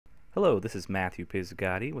Hello, this is Matthew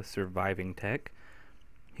Pisgatti with Surviving Tech,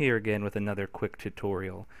 here again with another quick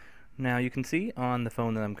tutorial. Now you can see on the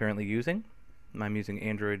phone that I'm currently using, I'm using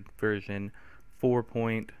Android version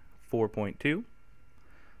 4.4.2.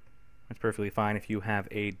 That's perfectly fine if you have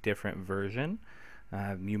a different version.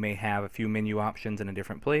 You may have a few menu options in a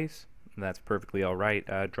different place. That's perfectly alright.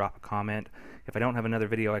 Drop a comment. If I don't have another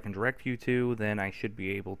video I can direct you to, then I should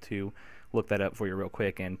be able to look that up for you real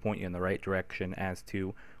quick and point you in the right direction as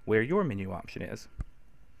to where your menu option is.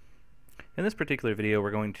 In this particular video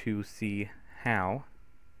we're going to see how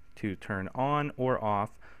to turn on or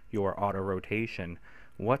off your auto rotation.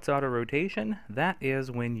 What's auto rotation? That is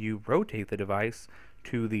when you rotate the device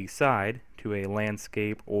to the side to a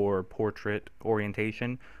landscape or portrait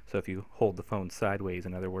orientation. So if you hold the phone sideways,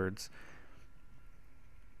 in other words.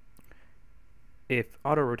 If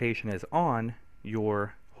auto rotation is on,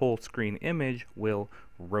 your whole screen image will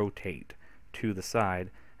rotate to the side.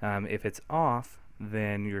 If it's off,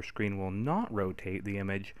 then your screen will not rotate the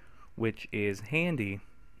image, which is handy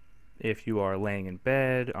if you are laying in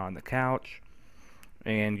bed, on the couch,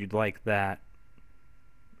 and you'd like that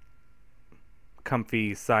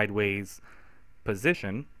comfy sideways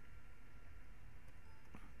position.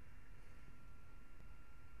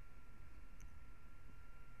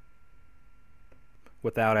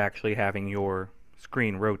 Without actually having your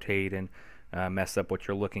screen rotate and mess up what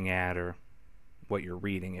you're looking at or what you're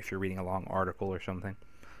reading if you're reading a long article or something.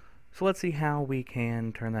 So let's see how we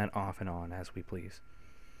can turn that off and on as we please.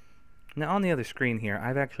 Now on the other screen here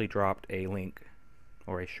I've actually dropped a link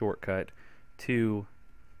or a shortcut to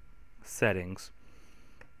settings.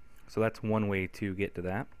 So that's one way to get to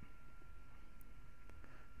that.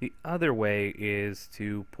 The other way is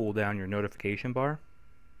to pull down your notification bar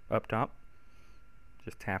up top.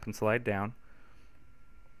 Just tap and slide down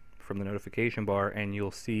from the notification bar and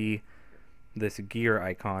you'll see this gear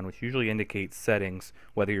icon, which usually indicates settings,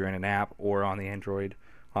 whether you're in an app or on the Android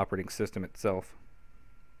operating system itself.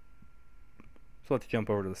 So let's jump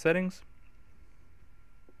over to the settings.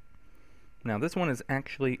 Now this one is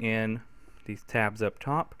actually in these tabs up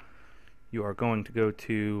top. You are going to go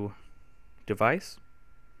to Device,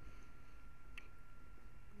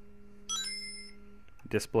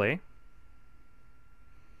 Display,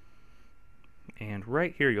 and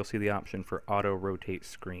right here you'll see the option for Auto Rotate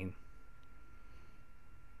Screen.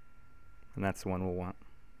 And that's the one we'll want.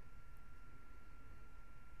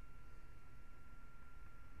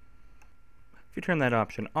 If you turn that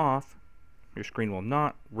option off, your screen will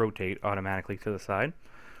not rotate automatically to the side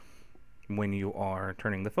when you are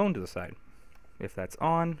turning the phone to the side. If that's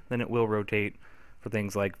on, then it will rotate for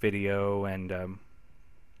things like video and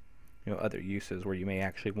other uses where you may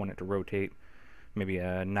actually want it to rotate. Maybe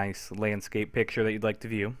a nice landscape picture that you'd like to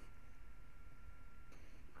view.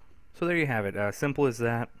 So there you have it. Simple as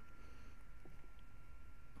that.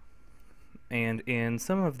 And in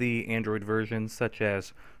some of the Android versions, such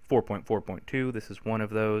as 4.4.2, this is one of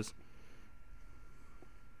those,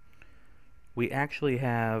 we actually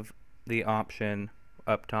have the option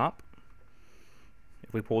up top.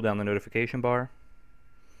 If we pull down the notification bar,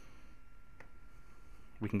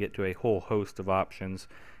 we can get to a whole host of options,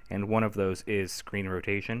 and one of those is screen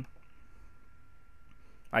rotation.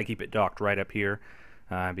 I keep it docked right up here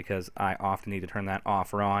because I often need to turn that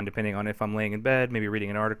off or on depending on if I'm laying in bed, maybe reading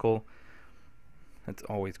an article. That's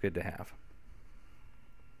always good to have.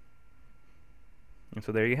 And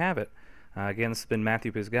so there you have it. Again, this has been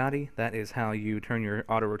Matthew Pisgatti. That is how you turn your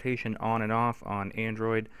auto rotation on and off on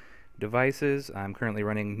Android devices. I'm currently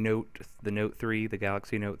running the Note 3, the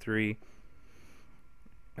Galaxy Note 3.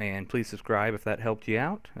 And please subscribe if that helped you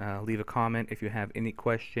out. Leave a comment if you have any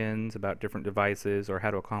questions about different devices or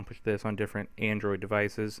how to accomplish this on different Android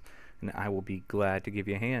devices, and I will be glad to give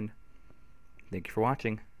you a hand. Thank you for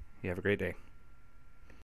watching. You have a great day.